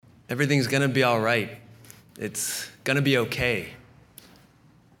Everything's going to be all right. It's going to be okay.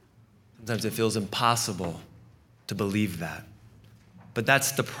 Sometimes it feels impossible to believe that. But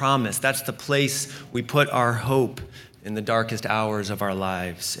that's the promise. That's the place we put our hope in the darkest hours of our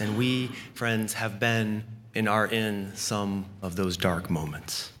lives. And we, friends, have been and are in some of those dark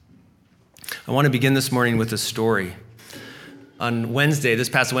moments. I want to begin this morning with a story. On Wednesday, this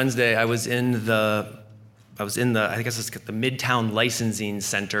past Wednesday, I was in the I guess it's the Midtown Licensing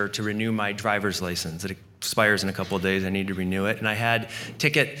Center to renew my driver's license. It expires in a couple of days. I need to renew it. And I had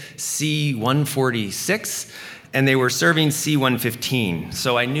ticket C-146, and they were serving C-115.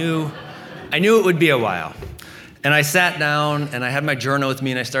 So I knew it would be a while. And I sat down, and I had my journal with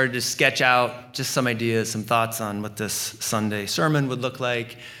me, and I started to sketch out just some ideas, some thoughts on what this Sunday sermon would look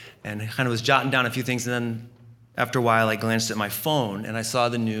like. And I kind of was jotting down a few things, and then after a while, I glanced at my phone, and I saw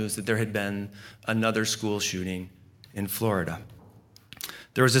the news that there had been another school shooting in Florida.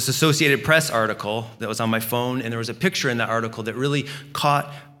 There was this Associated Press article that was on my phone, and there was a picture in that article that really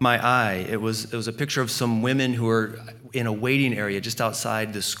caught my eye. It was a picture of some women who were in a waiting area just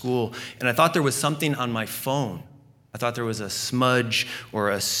outside the school, and I thought there was something on my phone. I thought there was a smudge or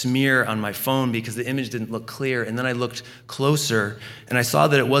a smear on my phone because the image didn't look clear. And then I looked closer, and I saw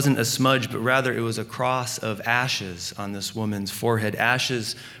that it wasn't a smudge, but rather it was a cross of ashes on this woman's forehead,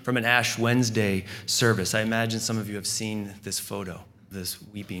 ashes from an Ash Wednesday service. I imagine some of you have seen this photo, this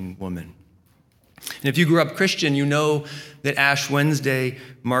weeping woman. And if you grew up Christian, you know that Ash Wednesday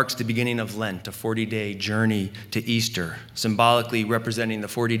marks the beginning of Lent, a 40-day journey to Easter, symbolically representing the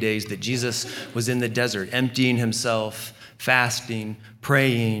 40 days that Jesus was in the desert, emptying himself, fasting,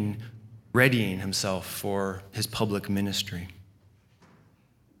 praying, readying himself for his public ministry.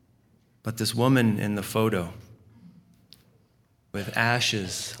 But this woman in the photo, with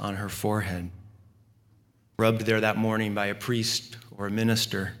ashes on her forehead, rubbed there that morning by a priest or a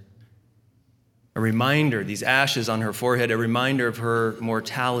minister, a reminder, these ashes on her forehead, a reminder of her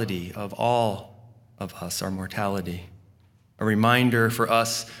mortality, of all of us, our mortality. A reminder for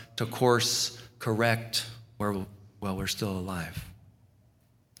us to course correct while we're still alive.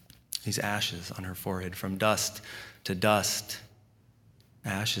 These ashes on her forehead, from dust to dust,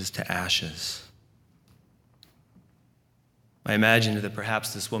 ashes to ashes. I imagined that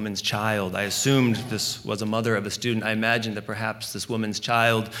perhaps this woman's child, I assumed this was a mother of a student, I imagined that perhaps this woman's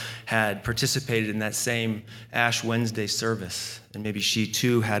child had participated in that same Ash Wednesday service, and maybe she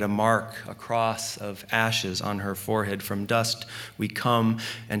too had a mark, a cross of ashes on her forehead. From dust we come,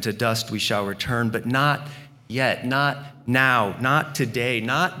 and to dust we shall return, but not yet, not now, not today,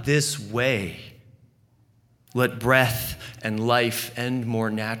 not this way. Let breath and life end more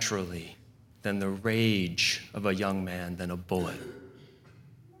naturally than the rage of a young man, than a bullet.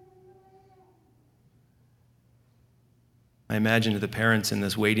 I imagine the parents in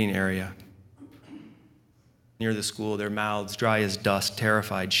this waiting area near the school, their mouths dry as dust,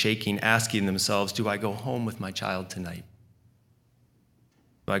 terrified, shaking, asking themselves, do I go home with my child tonight?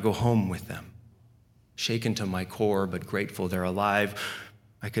 Do I go home with them? Shaken to my core, but grateful they're alive.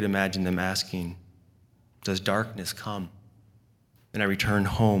 I could imagine them asking, does darkness come? And I return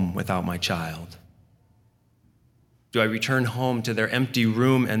home without my child? Do I return home to their empty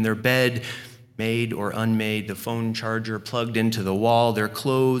room and their bed, made or unmade, the phone charger plugged into the wall, their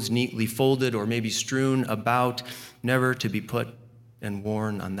clothes neatly folded or maybe strewn about, never to be put and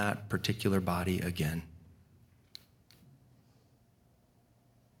worn on that particular body again?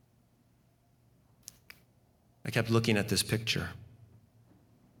 I kept looking at this picture.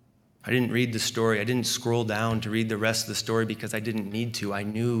 I didn't read the story. I didn't scroll down to read the rest of the story because I didn't need to. I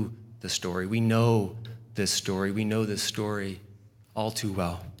knew the story. We know this story. We know this story all too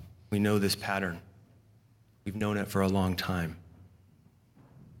well. We know this pattern. We've known it for a long time.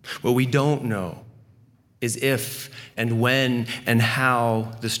 What we don't know is if and when and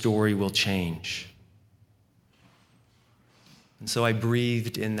how the story will change. And so I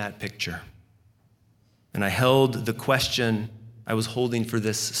breathed in that picture, and I held the question I was holding for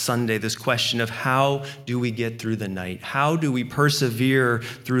this Sunday, this question of how do we get through the night? How do we persevere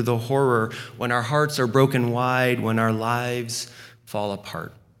through the horror when our hearts are broken wide, when our lives fall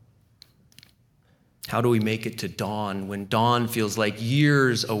apart? How do we make it to dawn, when dawn feels like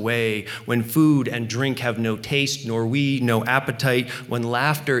years away, when food and drink have no taste, nor we no appetite, when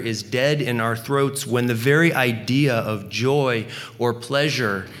laughter is dead in our throats, when the very idea of joy or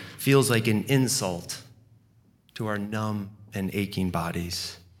pleasure feels like an insult to our numb and aching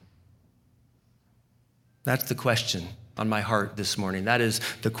bodies? That's the question on my heart this morning. That is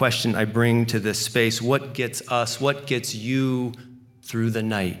the question I bring to this space. What gets us, what gets you through the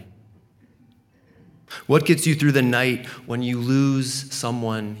night? What gets you through the night when you lose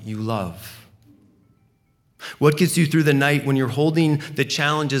someone you love? What gets you through the night when you're holding the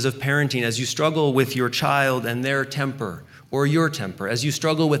challenges of parenting as you struggle with your child and their temper or your temper, as you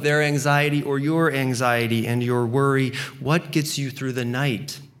struggle with their anxiety or your anxiety and your worry? What gets you through the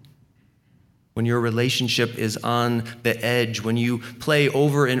night when your relationship is on the edge, when you play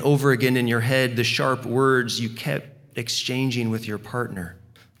over and over again in your head the sharp words you kept exchanging with your partner,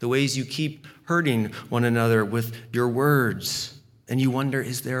 the ways you keep hurting one another with your words, and you wonder,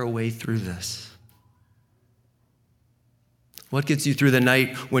 is there a way through this? What gets you through the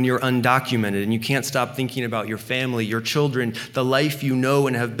night when you're undocumented and you can't stop thinking about your family, your children, the life you know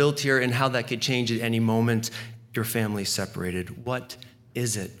and have built here, and how that could change at any moment your family's separated? What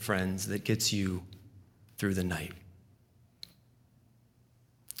is it, friends, that gets you through the night?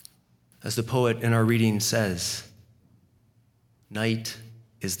 As the poet in our reading says, night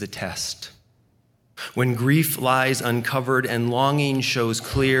is the test. When grief lies uncovered and longing shows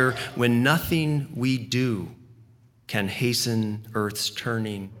clear, when nothing we do can hasten earth's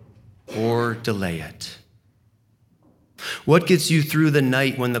turning or delay it. What gets you through the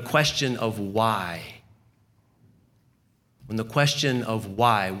night when the question of why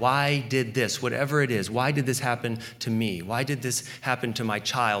did this, whatever it is, why did this happen to me? Why did this happen to my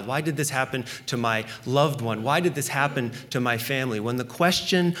child? Why did this happen to my loved one? Why did this happen to my family? When the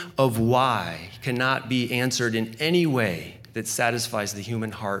question of why cannot be answered in any way that satisfies the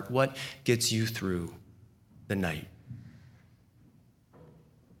human heart, what gets you through the night?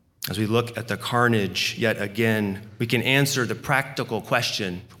 As we look at the carnage yet again, we can answer the practical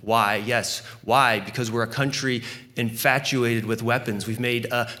question, why? Yes, why? Because we're a country infatuated with weapons. We've made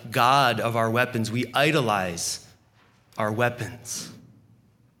a god of our weapons. We idolize our weapons.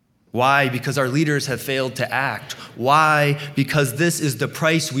 Why? Because our leaders have failed to act. Why? Because this is the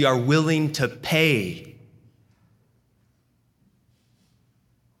price we are willing to pay.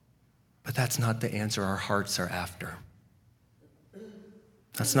 But that's not the answer our hearts are after.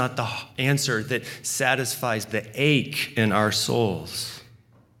 That's not the answer that satisfies the ache in our souls.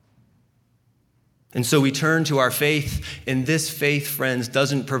 And so we turn to our faith, and this faith, friends,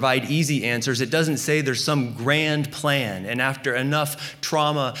 doesn't provide easy answers. It doesn't say there's some grand plan, and after enough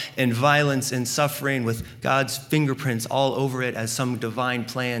trauma and violence and suffering with God's fingerprints all over it as some divine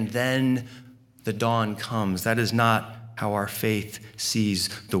plan, then the dawn comes. That is not how our faith sees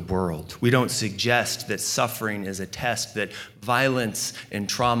the world. We don't suggest that suffering is a test, that violence and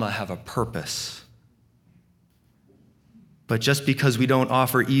trauma have a purpose. But just because we don't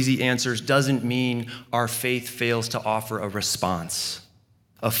offer easy answers doesn't mean our faith fails to offer a response,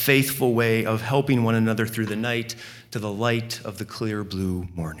 a faithful way of helping one another through the night to the light of the clear blue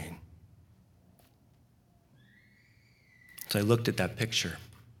morning. So I looked at that picture.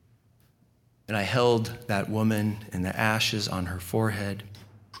 And I held that woman and the ashes on her forehead.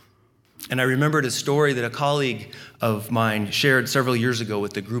 And I remembered a story that a colleague of mine shared several years ago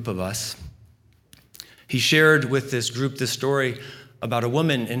with a group of us. He shared with this group this story about a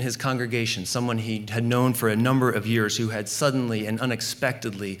woman in his congregation, someone he had known for a number of years who had suddenly and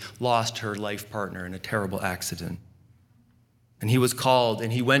unexpectedly lost her life partner in a terrible accident. And he was called,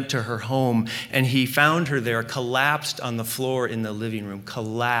 and he went to her home, and he found her there collapsed on the floor in the living room,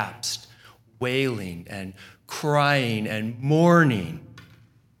 collapsed, wailing and crying and mourning.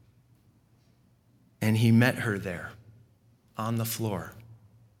 And he met her there on the floor.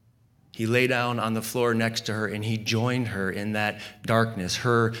 He lay down on the floor next to her, and he joined her in that darkness,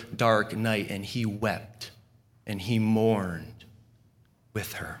 her dark night, and he wept and he mourned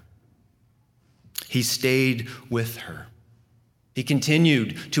with her. He stayed with her. He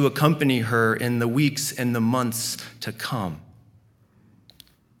continued to accompany her in the weeks and the months to come.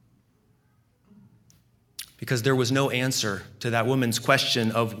 Because there was no answer to that woman's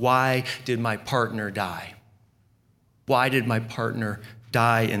question of why did my partner die? Why did my partner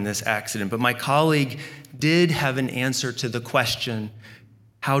die in this accident? But my colleague did have an answer to the question,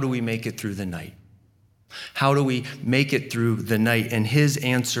 how do we make it through the night? How do we make it through the night? And his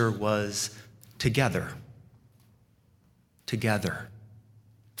answer was together. Together.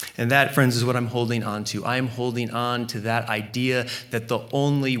 And that, friends, is what I'm holding on to. I am holding on to that idea that the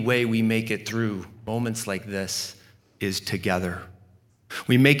only way we make it through moments like this is together.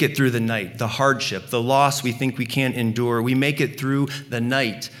 We make it through the night, the hardship, the loss we think we can't endure. We make it through the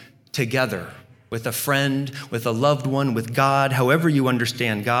night together with a friend, with a loved one, with God, however you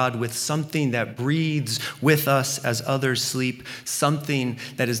understand God, with something that breathes with us as others sleep, something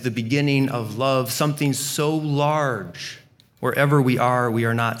that is the beginning of love, something so large. Wherever we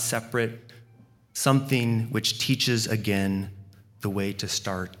are not separate, something which teaches again the way to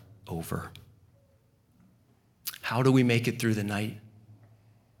start over. How do we make it through the night?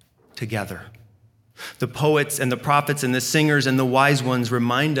 Together. The poets and the prophets and the singers and the wise ones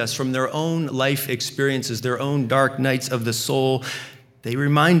remind us from their own life experiences, their own dark nights of the soul. They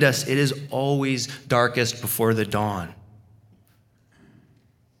remind us it is always darkest before the dawn.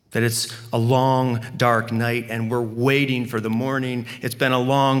 That it's a long, dark night and we're waiting for the morning. It's been a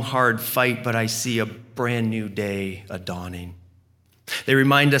long, hard fight, but I see a brand new day a-dawning. They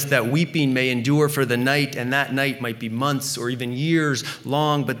remind us that weeping may endure for the night, and that night might be months or even years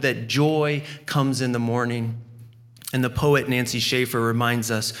long, but that joy comes in the morning. And the poet Nancy Schaefer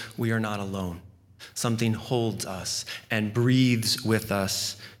reminds us we are not alone. Something holds us and breathes with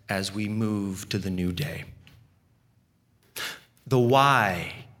us as we move to the new day. The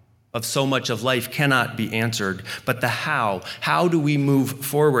why of so much of life cannot be answered, but the how do we move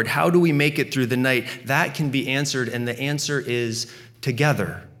forward? How do we make it through the night? That can be answered, and the answer is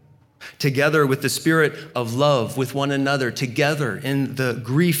together. Together with the spirit of love with one another, together in the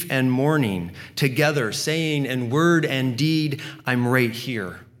grief and mourning, together saying in word and deed, I'm right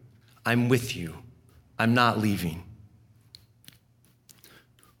here. I'm with you. I'm not leaving.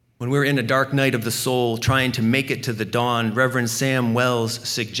 When we're in a dark night of the soul trying to make it to the dawn, Reverend Sam Wells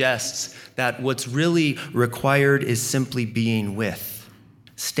suggests that what's really required is simply being with,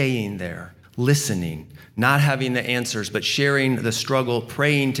 staying there, listening, not having the answers, but sharing the struggle,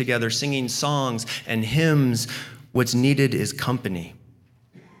 praying together, singing songs and hymns. What's needed is company.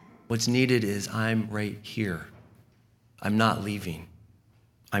 What's needed is I'm right here. I'm not leaving.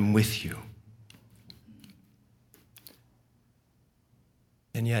 I'm with you.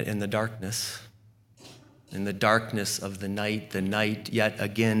 And yet in the darkness of the night, yet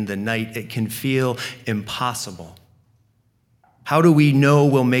again, the night, it can feel impossible. How do we know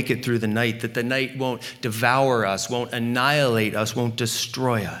we'll make it through the night, that the night won't devour us, won't annihilate us, won't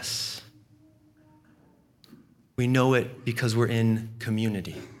destroy us? We know it because we're in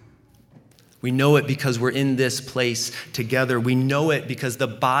community. We know it because we're in this place together. We know it because the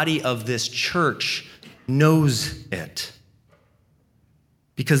body of this church knows it.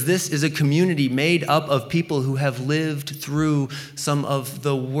 Because this is a community made up of people who have lived through some of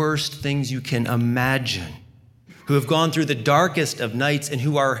the worst things you can imagine, who have gone through the darkest of nights and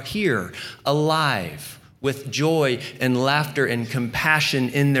who are here, alive, with joy and laughter and compassion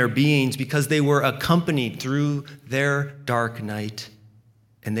in their beings because they were accompanied through their dark night,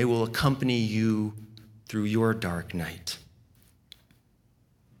 and they will accompany you through your dark night.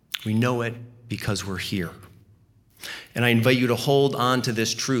 We know it because we're here. And I invite you to hold on to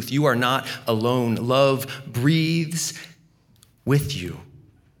this truth. You are not alone. Love breathes with you.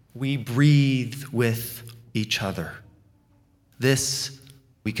 We breathe with each other. This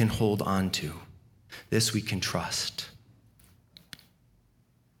we can hold on to. This we can trust.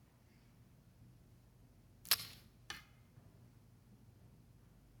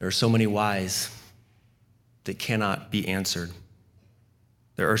 There are so many whys that cannot be answered.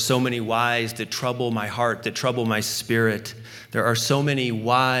 There are so many whys that trouble my heart, that trouble my spirit. There are so many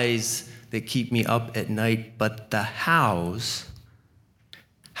whys that keep me up at night, but the hows,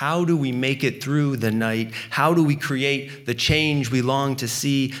 how do we make it through the night? How do we create the change we long to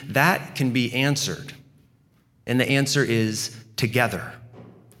see? That can be answered. And the answer is together.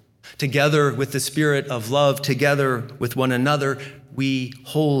 Together with the spirit of love, together with one another, we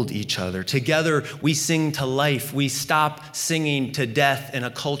hold each other. Together, we sing to life. We stop singing to death in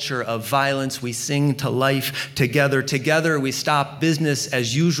a culture of violence. We sing to life together. Together, we stop business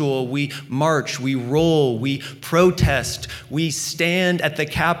as usual. We march, we roll, we protest. We stand at the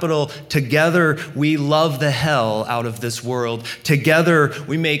Capitol. Together, we love the hell out of this world. Together,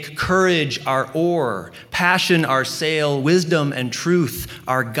 we make courage our oar, passion our sail, wisdom and truth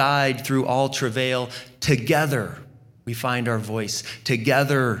our guide through all travail. Together, we find our voice.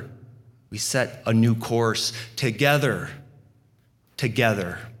 Together, we set a new course. Together.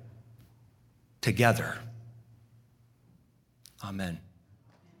 Amen.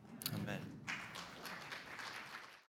 Amen.